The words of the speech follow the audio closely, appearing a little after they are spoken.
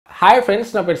Hi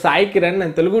friends, నా పేరు సాయి కిరణ్.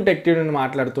 నేను తెలుగు టెక్ టీవీ నుండి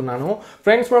మాట్లాడుతున్నాను.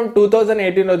 ఫ్రెండ్స్, మనం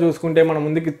 2018లో చూసుకుంటే మన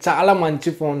ముందుకి చాలా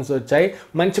మంచి ఫోన్స్ వచ్చాయి,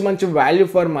 మంచి వాల్యూ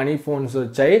ఫర్ మనీ ఫోన్స్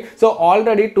వచ్చాయి. సో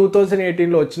ఆల్రెడీ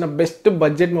 2018లో వచ్చిన బెస్ట్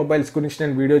బడ్జెట్ మొబైల్స్ గురించి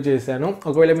నేను వీడియో చేశాను.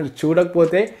 ఒకవేళ మీరు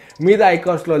చూడకపోతే మీద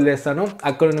ఐకాన్స్లో వదిలేస్తాను,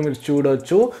 అక్కడ నుండి మీరు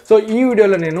చూడొచ్చు. సో ఈ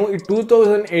వీడియోలో నేను ఈ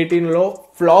 2018లో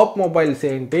ఫ్లాప్ మొబైల్స్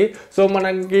ఏంటి, సో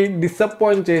మనకి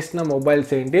డిసప్పాయింట్ చేసిన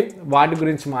మొబైల్స్ ఏంటి, వాటి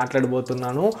గురించి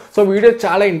మాట్లాడబోతున్నాను. సో వీడియో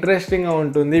చాలా ఇంట్రెస్టింగ్గా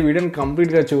ఉంటుంది, వీడియోని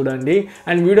కంప్లీట్గా చూడండి.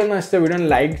 అండ్ వీడియో నచ్చితే వీడియోని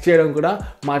లైక్ చేయడం కూడా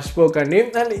మర్చిపోకండి.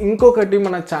 అండ్ ఇంకొకటి,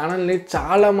 మన ఛానల్ని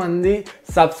చాలామంది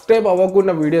సబ్స్క్రైబ్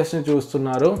అవ్వకుండా వీడియోస్ని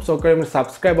చూస్తున్నారు. సో ఒకవేళ మీరు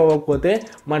సబ్స్క్రైబ్ అవ్వకపోతే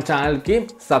మన ఛానల్కి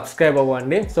సబ్స్క్రైబ్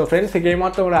అవ్వండి. సో ఫ్రెండ్స్, ఇక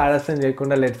ఏమాత్రం కూడా ఆలస్యం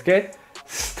చేయకుండా లెట్స్ గెట్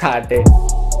స్టార్టెడ్.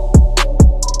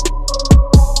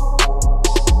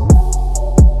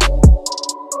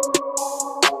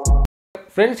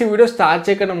 ఫ్రెండ్స్, ఈ వీడియో స్టార్ట్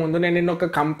చేయకుండా ముందు నేను ఒక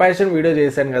కంపారిజన్ వీడియో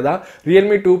చేశాను కదా,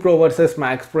 Realme 2 Pro versus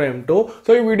MaxPro M2. So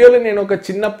ఈ వీడియోలో నేను ఒక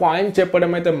చిన్న పాయింట్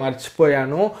చెప్పడం అయితే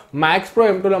మర్చిపోయాను. MaxPro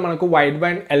M2లో మనకు వైడ్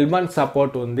బ్యాండ్ L1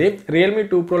 సపోర్ట్ ఉంది, రియల్మీ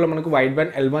 2 Proలో మనకు వైడ్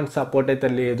బ్యాండ్ L1 సపోర్ట్ అయితే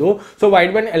లేదు. So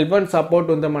wide band L1 support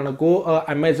ఉంటే మనకు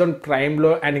అమెజాన్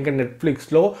ప్రైమ్లో అండ్ ఇంకా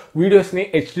నెట్ఫ్లిక్స్లో వీడియోస్ని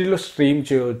హెచ్డీలో స్ట్రీమ్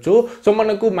చేయవచ్చు. సో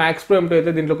మనకు MaxPro M2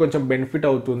 అయితే దీంట్లో కొంచెం బెనిఫిట్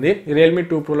అవుతుంది. రియల్మీ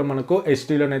 2 Proలో మనకు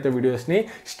హెచ్డీలోనైతే వీడియోస్ని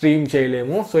స్ట్రీమ్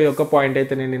చేయలేము. సో ఈ యొక్క పాయింట్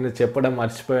అయితే నేను నిన్న చెప్పడం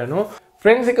మర్చిపోయాను.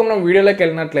 ఫ్రెండ్స్, ఇక మనం వీడియోలోకి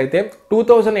వెళ్ళినట్లయితే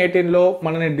 2018లో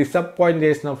మనని డిసప్పాయింట్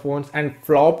చేసిన ఫోన్స్ అండ్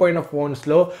ఫ్లాప్ అయిన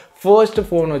ఫోన్స్లో ఫస్ట్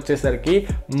ఫోన్ వచ్చేసరికి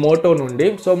మోటో నుండి.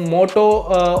 సో మోటో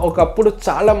ఒకప్పుడు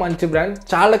చాలా మంచి బ్రాండ్,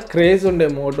 చాలా క్రేజ్ ఉండే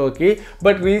మోటోకి.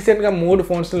 బట్ రీసెంట్గా 3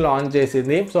 ఫోన్స్ని లాంచ్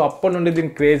చేసింది. సో అప్పటి నుండి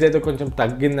దీని క్రేజ్ అయితే కొంచెం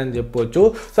తగ్గిందని చెప్పొచ్చు.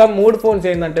 సో ఆ 3 ఫోన్స్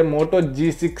ఏంటంటే Moto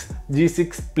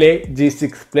G6 play,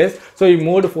 G6 plus. So ఈ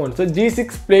 3 ఫోన్స్.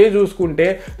 G6 ప్లే చూసుకుంటే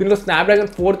దీంట్లో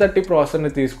స్నాప్డ్రాగన్ 430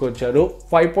 ప్రాసెసర్ని తీసుకొచ్చారు,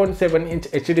 5.7 inch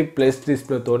HD plus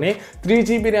డిస్ప్లేతోని,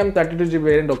 3GB RAM 32GB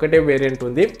variant ఒకటే వేరియంట్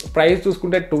ఉంది. ప్రైస్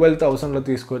చూసుకుంటే 12,000లో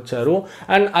తీసుకొచ్చారు.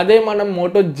 అండ్ అదే మనం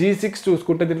మోటో G6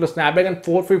 చూసుకుంటే దీంట్లో స్నాప్డ్రాగన్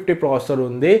 450 ప్రాసెసర్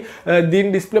ఉంది. దీని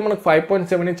డిస్ప్లే మనకు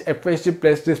 5.7 ఇంచ్ FHD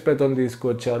ప్లస్ డిస్ప్లేతో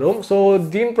తీసుకొచ్చారు. సో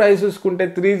దీని ప్రైస్ చూసుకుంటే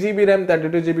 3GB RAM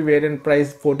 32GB variant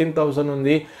price 14,000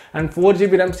 ఉంది. And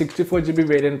 4GB RAM 64GB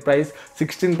variant price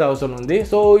 16,000 ఉంది.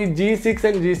 సో ఈ G6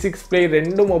 అండ్ G6 ప్లే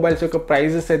రెండు మొబైల్స్ యొక్క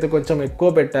ప్రైజెస్ అయితే కొంచెం ఎక్కువ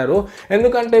పెట్టారు.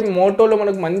 ఎందుకంటే మోటోలో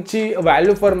మనకు మంచి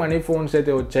వాల్యూ ఫర్ మనీ ఫోన్స్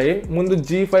అయితే వచ్చాయి ముందు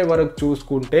G5 వరకు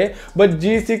చూసుకుంటే. బట్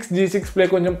G6 ప్లే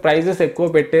కొంచెం ప్రైజెస్ ఎక్కువ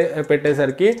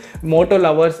పెట్టేసరికి మోటో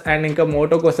లవర్స్ అండ్ ఇంకా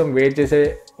మోటో కోసం వెయిట్ చేసే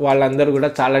వాళ్ళందరూ కూడా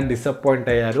చాలా డిసప్పాయింట్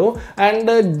అయ్యారు. అండ్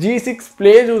G6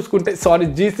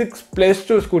 ప్లస్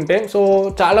చూసుకుంటే సో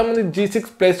చాలామంది G6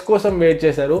 ప్లస్ కోసం వెయిట్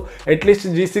చేశారు. అట్లీస్ట్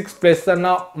G6 ప్లస్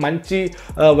అన్న మంచి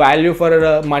వాల్యూ ఫర్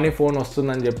మనీ ఫోన్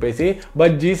వస్తుందని చెప్పేసి.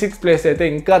 బట్ G6 ప్లస్ అయితే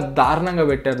ఇంకా దారుణంగా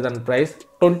పెట్టారు, దాని ప్రైస్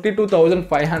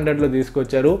 22,500లో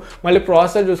తీసుకొచ్చారు. మళ్ళీ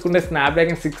ప్రాసెసర్ చూసుకుంటే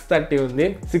స్నాప్డ్రాగన్ 630 ఉంది,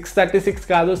 636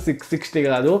 కాదు, 660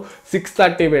 కాదు,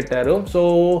 630 పెట్టారు. సో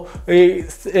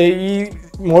ఈ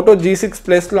మోటో G6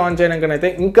 ప్లస్ లాంచ్ అయినాకనైతే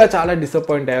ఇంకా చాలా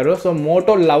డిసప్పాయింట్ అయ్యారు. సో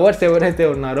మోటో లవర్స్ ఎవరైతే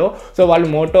ఉన్నారో సో వాళ్ళు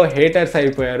మోటో హేటర్స్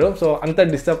అయిపోయారు. సో అంత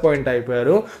డిసప్పాయింట్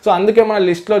అయిపోయారు. సో అందుకే మన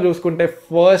లిస్ట్లో చూసుకుంటే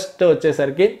ఫస్ట్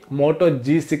వచ్చేసరికి మోటో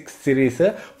G6 సిరీస్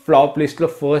ఫ్లాప్ లిస్ట్లో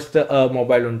ఫస్ట్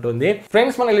మొబైల్ ఉంటుంది.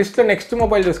 ఫ్రెండ్స్, మన లిస్ట్లో నెక్స్ట్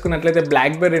మొబైల్ చూసుకున్నట్లయితే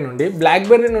బ్లాక్బెర్రీ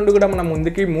నుండి కూడా మన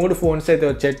ముందుకి 3 ఫోన్స్ అయితే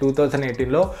వచ్చాయి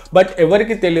 2018లో. బట్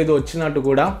ఎవరికి తెలియదు వచ్చినట్టు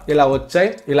కూడా, ఇలా వచ్చాయి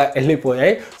ఇలా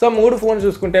వెళ్ళిపోయాయి. సో 3 ఫోన్స్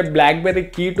చూసుకుంటే blackberry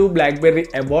key 2,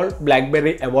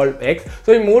 blackberry evolve X. So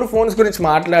ఈ 3 ఫోన్స్ గురించి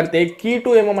మాట్లాడితే కీ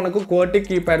 2 ఏమో మనకు QWERTY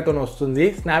కీప్యాడ్తో వస్తుంది,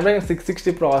 స్నాప్డ్రాగన్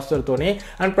 660 ప్రాసెసర్తోని.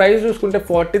 అండ్ ప్రైస్ చూసుకుంటే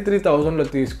 43,000లో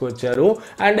తీసుకొచ్చారు.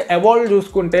 అండ్ ఎవాల్వ్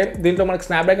చూసుకుంటే దీంట్లో మనకు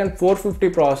స్నాప్డ్రాగన్ 450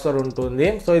 ప్రాసెసర్ ఉంటుంది.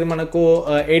 సో ఇది మనకు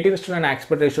 18:9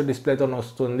 ఆస్పెక్ట్ రేషియో డిస్ప్లేతో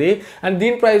వస్తుంది. అండ్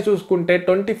దీని ప్రైస్ చూసుకుంటే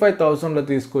 25,000లో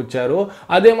తీసుకొచ్చారు.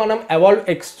 అదే మనం ఎవాల్వ్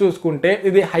X చూసుకుంటే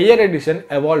ఇది హయ్యర్ ఎడిషన్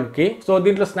ఎవాల్వ్కి. సో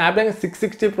దీంట్లో స్నాప్డ్రాగన్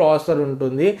 660 ప్రాసెసర్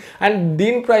ఉంటుంది. అండ్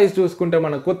దీని ప్రైస్ చూసుకుంటే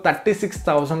మనకు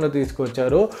 36,000లో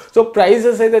తీసుకొచ్చారు. సో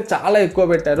ప్రైసెస్ అయితే చాలా ఎక్కువ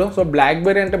పెట్టారు. సో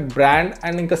బ్లాక్బెర్రీ అంటే బ్రాండ్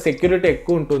అండ్ ఇంకా సెక్యూరిటీ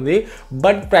ఎక్కువ ఉంటుంది.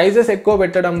 బట్ ప్రైసెస్ ఎక్కువ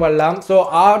పెట్టడం వల్ల సో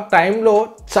ఆ టైంలో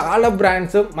చాలా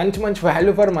బ్రాండ్స్ మంచి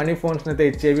వాల్యూ ఫర్ మనీ ఫోన్స్ అయితే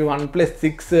ఇచ్చేవి. OnePlus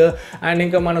 6 అండ్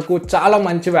ఇంకా మనకు చాలా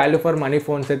మంచి వాల్యూ ఫర్ మనీ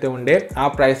ఫోన్స్ అయితే ఉండే ఆ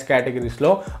ప్రైస్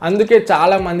కేటగిరీస్లో. అందుకే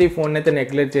చాలా మంది ఈ ఫోన్ అయితే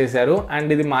నెగ్లెక్ట్ చేశారు. అండ్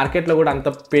ఇది మార్కెట్లో కూడా అంత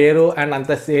పేరు అండ్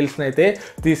అంత సేల్స్ని అయితే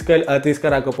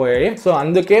తీసుకురాకపోయాయి. సో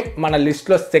అందుకే మన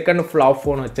లిస్ట్లో సెకండ్ ఫ్లాప్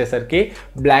ఫోన్ వచ్చేసరికి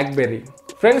బ్లాక్బెర్రీ.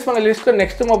 ఫ్రెండ్స్ మన లిస్ట్లో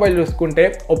నెక్స్ట్ మొబైల్ చూసుకుంటే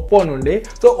ఒప్పో నుండి.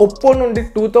 సో ఒప్పో నుండి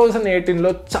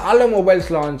 2018లో చాలా మొబైల్స్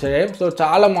లాంచ్ అయ్యాయి. సో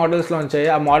చాలా మోడల్స్ లాంచ్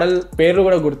అయ్యాయి. ఆ మోడల్ పేర్లు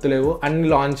కూడా గుర్తులేవు, అన్ని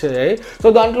లాంచ్ అయ్యాయి. సో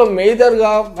దాంట్లో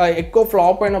మేజర్గా ఎక్కువ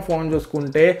ఫ్లాప్ అయిన ఫోన్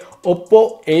చూసుకుంటే ఒప్పో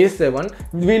A7.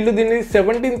 వీళ్ళు దీన్ని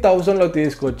 17,000లో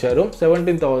తీసుకొచ్చారు.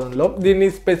 17,000లో దీన్ని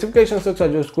స్పెసిఫికేషన్స్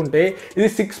ఒకసారి చూసుకుంటే ఇది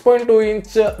 6.2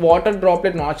 ఇంచ్ వాటర్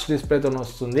డ్రాప్లెట్ నాచ్ డిస్ప్లేతో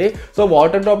వస్తుంది. సో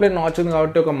వాటర్ డ్రాప్లెట్ నాచ్ ఉంది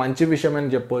కాబట్టి ఒక మంచి విషయం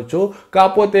అని చెప్పొచ్చు.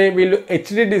 కాకపోతే వీళ్ళు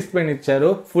హెచ్డి డిస్ప్లేని ఇచ్చారు,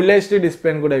 ఫుల్ హెచ్డి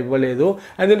డిస్ప్లేని కూడా ఇవ్వలేదు.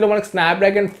 అండ్ దీంట్లో మనకు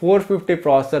స్నాప్డ్రాగన్ 450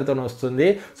 ప్రాసెసర్తో వస్తుంది.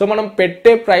 సో మనం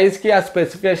పెట్టే ప్రైస్కి ఆ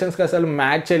స్పెసిఫికేషన్స్కి అసలు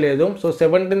మ్యాచ్ చేయలేదు. సో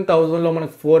 17,000లో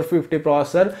మనకు 450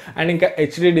 ప్రాసెసర్ అండ్ ఇంకా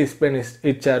హెచ్డి డిస్ప్లేని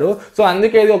ఇచ్చారు. సో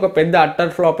అందుకే ఇది ఒక పెద్ద అట్టర్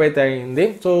ఫ్లాప్ అయితే అయింది.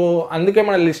 సో అందుకే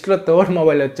మన లిస్ట్లో థర్డ్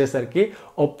మొబైల్ వచ్చేసరికి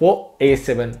ఒప్పో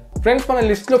A7. ఫ్రెండ్స్ మన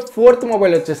లిస్ట్లో ఫోర్త్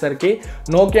మొబైల్ వచ్చేసరికి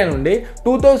నోకియా నుండి.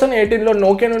 2018లో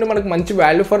నోకియా నుండి మనకు మంచి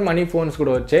వాల్యూ ఫర్ మనీ ఫోన్స్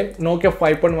కూడా వచ్చాయి. Nokia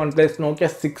 5.1 plus, Nokia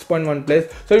 6.1 plus.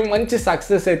 So ఇవి మంచి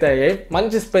సక్సెస్ అయితే అయ్యాయి.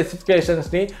 మంచి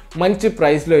స్పెసిఫికేషన్స్ని మంచి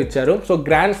ప్రైస్లో ఇచ్చారు. సో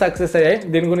గ్రాండ్ సక్సెస్ అయ్యాయి.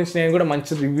 దీని గురించి నేను కూడా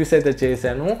మంచి రివ్యూస్ అయితే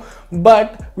చేశాను.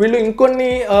 బట్ వీళ్ళు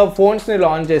ఇంకొన్ని ఫోన్స్ని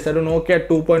లాంచ్ చేశారు. నోకియా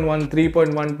 2.1,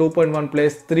 3.1, 2.1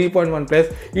 ప్లస్, 3.1 ప్లస్,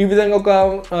 ఈ విధంగా ఒక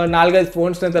 4-5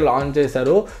 ఫోన్స్ని అయితే లాంచ్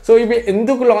చేశారు. సో ఇవి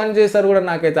ఎందుకు లాంచ్ చేశారు కూడా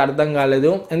నాకైతే అర్థం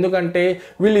కాలేదు. ఎందుకంటే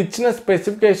వీళ్ళు ఇచ్చిన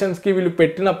స్పెసిఫికేషన్స్కి వీళ్ళు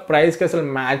పెట్టిన ప్రైస్కి అసలు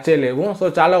మ్యాచ్ చేయలేవు. సో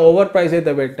చాలా ఓవర్ ప్రైస్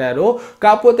అయితే పెట్టారు.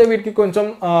 కాకపోతే వీటికి కొంచెం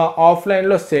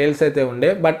ఆఫ్లైన్లో సేల్స్ అయితే ఉండే,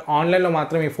 బట్ ఆన్లైన్లో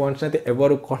మాత్రం ఈ ఫోన్స్ అయితే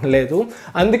ఎవరు కొనలేదు.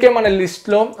 అందుకే మన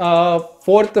లిస్ట్లో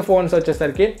ఫోర్త్ ఫోన్స్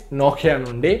వచ్చేసరికి నోకియా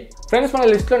నుండి. ఫ్రెండ్స్ మన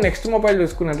లిస్ట్లో నెక్స్ట్ మొబైల్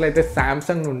చూసుకున్నట్లయితే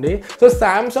శాంసంగ్ నుండి. సో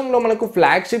శాంసంగ్లో మనకు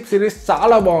ఫ్లాగ్షిప్ సిరీస్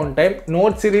చాలా బాగుంటాయి.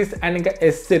 నోట్ సిరీస్ అండ్ ఇంకా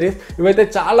ఎస్ సిరీస్ ఇవైతే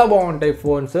చాలా బాగుంటాయి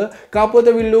ఫోన్స్.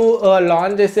 కాకపోతే వీళ్ళు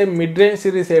లాంచ్ చేసే మిడ్ రేంజ్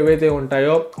సిరీస్ ఏవైతే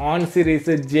ఉంటాయో, ఆన్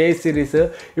సిరీస్, జే సిరీస్,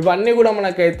 ఇవన్నీ కూడా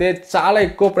మనకైతే చాలా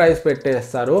ఎక్కువ ప్రైస్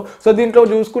పెట్టేస్తారు. సో దీంట్లో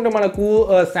చూసుకుంటే మనకు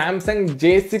శాంసంగ్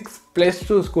J6 ప్లస్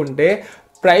చూసుకుంటే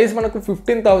ప్రైస్ మనకు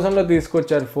 15,000లో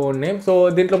తీసుకొచ్చారు ఫోన్ని. సో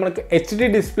దీంట్లో మనకు హెచ్డి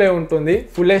డిస్ప్లే ఉంటుంది,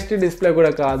 ఫుల్ హెచ్డి డిస్ప్లే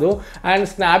కూడా కాదు. అండ్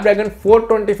స్నాప్డ్రాగన్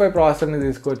 425 ప్రాసెసర్ని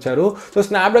తీసుకొచ్చారు. సో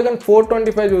స్నాప్డ్రాగన్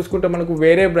 425 చూసుకుంటే మనకు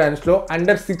వేరే బ్రాంచ్లో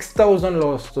అండర్ 6,000లో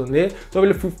వస్తుంది. సో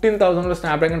వీళ్ళు 15,000లో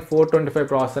స్నాప్డ్రాగన్ 425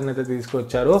 ప్రాసెసర్ని అయితే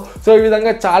తీసుకొచ్చారు. సో ఈ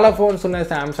విధంగా చాలా ఫోన్స్ ఉన్నాయి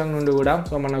శాంసంగ్ నుండి కూడా.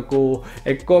 సో మనకు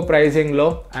ఎక్కువ ప్రైసింగ్లో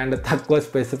అండ్ తక్కువ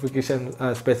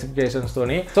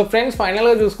స్పెసిఫికేషన్స్తోని. సో ఫ్రెండ్స్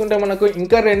ఫైనల్గా చూసుకుంటే మనకు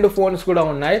ఇంకా 2 ఫోన్స్ కూడా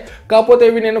ఉన్నాయి. కాకపోతే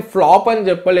ఇవి నేను ఫ్లాప్ అని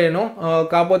చెప్పలేను.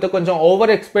 కాకపోతే కొంచెం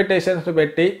ఓవర్ ఎక్స్పెక్టేషన్స్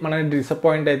పెట్టి మనని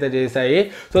డిసప్పాయింట్ అయితే చేశాయి.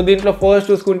 సో దీంట్లో ఫస్ట్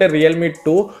చూసుకుంటే రియల్మీ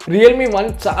 2. రియల్మీ 1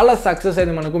 చాలా సక్సెస్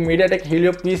అయింది. మనకు మీడియాటెక్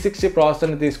హీలియో P60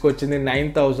 ప్రాసెసర్ని తీసుకొచ్చింది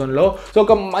 9,000లో. సో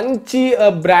ఒక మంచి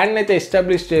బ్రాండ్ అయితే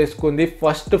ఎస్టాబ్లిష్ చేసుకుంది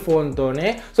ఫస్ట్ ఫోన్తోనే.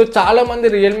 సో చాలా మంది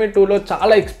రియల్మీ 2లో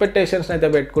చాలా ఎక్స్పెక్టేషన్స్ అయితే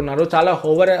పెట్టుకున్నారు, చాలా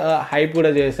ఓవర్ హైప్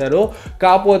కూడా చేశారు.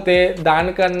 కాకపోతే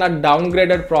దానికన్నా డౌన్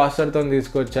గ్రేడెడ్ ప్రాసెసర్తో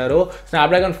తీసుకొచ్చారు.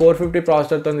 స్నాప్డ్రాగన్ 450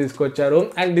 ప్రాసెసర్తో తీసుకొచ్చారు.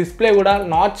 అండ్ డిస్ప్లే కూడా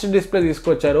నాచ్ డిస్ప్లే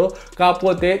తీసుకొచ్చారు,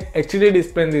 కాకపోతే హెచ్డి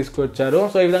డిస్ప్లేని తీసుకొచ్చారు.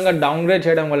 సో ఈ విధంగా డౌన్ గ్రేడ్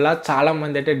చేయడం వల్ల చాలా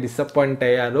మంది అయితే డిసప్పాయింట్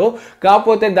అయ్యారు.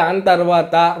 కాకపోతే దాని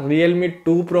తర్వాత రియల్మీ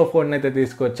 2 Pro ఫోన్ అయితే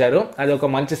తీసుకొచ్చారు. అది ఒక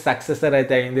మంచి సక్సెసర్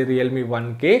అయితే అయింది రియల్మీ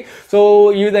 1కి. సో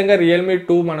ఈ విధంగా రియల్మీ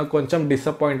 2 మనకు కొంచెం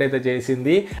డిసప్పాయింట్ అయితే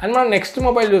చేసింది. అండ్ మనం నెక్స్ట్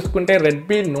మొబైల్ చూసుకుంటే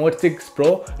Redmi note 6 Pro.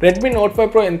 Redmi note 5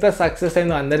 Pro ఎంత సక్సెస్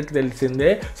అయిందో అందరికీ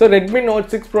తెలిసిందే. సో రెడ్మీ నోట్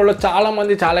 6 Proలో చాలా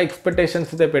మంది చాలా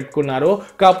ఎక్స్పెక్టేషన్స్ అయితే పెట్టుకున్నారు.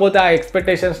 కాకపోతే ఆ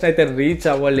ఎక్స్పెక్టేషన్స్ అయితే రీచ్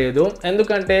అవ్వలేదు.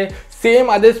 ఎందుకంటే సేమ్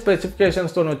అదే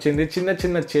స్పెసిఫికేషన్స్తో వచ్చింది, చిన్న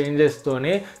చిన్న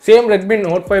చేంజెస్తోని. సేమ్ రెడ్మీ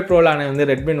నోట్ 5 Pro లానే ఉంది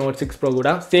రెడ్మీ నోట్ 6 Pro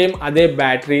కూడా. సేమ్ అదే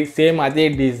బ్యాటరీ, సేమ్ అదే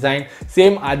డిజైన్,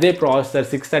 సేమ్ అదే ప్రాసెసర్,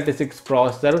 636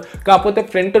 ప్రాసెసర్. కాకపోతే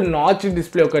ఫ్రంట్ నాచ్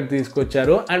డిస్ప్లే ఒకటి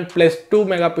తీసుకొచ్చారు అండ్ +2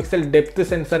 మెగాపిక్సెల్ డెప్త్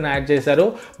సెన్సర్ని యాడ్ చేశారు.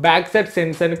 బ్యాక్ సైడ్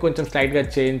సెన్సర్ని కొంచెం స్లైట్గా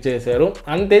చేంజ్ చేశారు.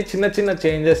 అంతే, చిన్న చిన్న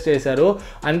చేంజెస్ చేశారు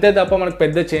అంతే తప్ప మనకు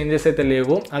పెద్ద చేంజెస్ అయితే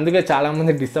లేవు. అందుకే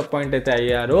చాలామంది డిసప్పాయింట్ అయితే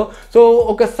అయ్యారు. సో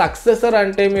ఒక సక్సెసర్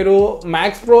అంటే మీరు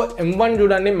MaxPro M1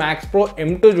 చూడండి, MaxPro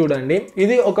M2 చూడండి.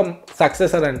 ఇది ఒక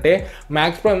సక్సెసర్ అంటే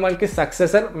MaxPro M1కి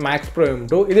సక్సెసర్ MaxPro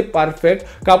M2. ఇది పర్ఫెక్ట్.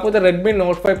 కాకపోతే Redmi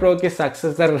note 5 Proకి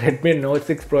successor Redmi note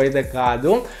 6 Pro అయితే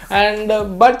కాదు. అండ్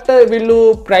బట్ వీళ్ళు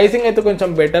ప్రైసింగ్ అయితే కొంచెం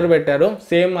బెటర్ పెట్టారు.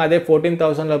 సేమ్ అదే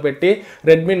 14,000లో పెట్టి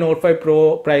రెడ్మీ నోట్ 5 Pro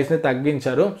ప్రైస్ని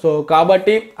తగ్గించారు. సో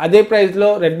కాబట్టి అదే ప్రైస్లో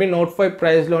రెడ్మీ నోట్ 5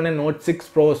 ప్రైస్లోనే నోట్ 6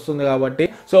 Pro వస్తుంది కాబట్టి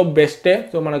సో బెస్టే.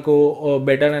 సో మనకు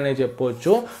బెటర్ అనే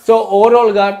చెప్పవచ్చు. సో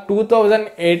ఓవరాల్గా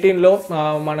 2018లో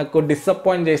మనకు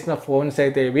డిసప్పాయింట్ చేసిన ఫోన్స్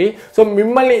అయితే ఇవి. సో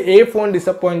మిమ్మల్ని ఏ ఫోన్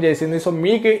డిసప్పాయింట్ చేసింది, సో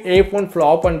మీకు ఏ ఫోన్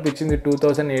ఫ్లాప్ అనిపించింది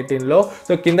 2018లో,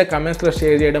 సో కింద కమెంట్స్లో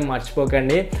షేర్ చేయడం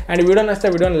మర్చిపోకండి. అండ్ వీడియో నచ్చితే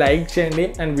వీడియోని లైక్ చేయండి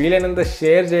అండ్ వీలైనంత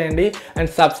షేర్ చేయండి.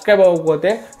 అండ్ సబ్స్క్రైబ్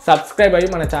అవ్వకపోతే సబ్స్క్రైబ్ అయ్యి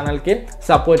మన ఛానల్కి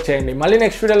సపోర్ట్ చేయండి. మళ్ళీ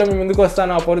నెక్స్ట్ వీడియోలో మీ ముందుకు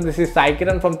వస్తాను. అప్పుడు this is Sai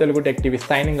Kiran from Telugu tech TV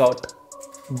signing out.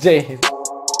 జై హింద్.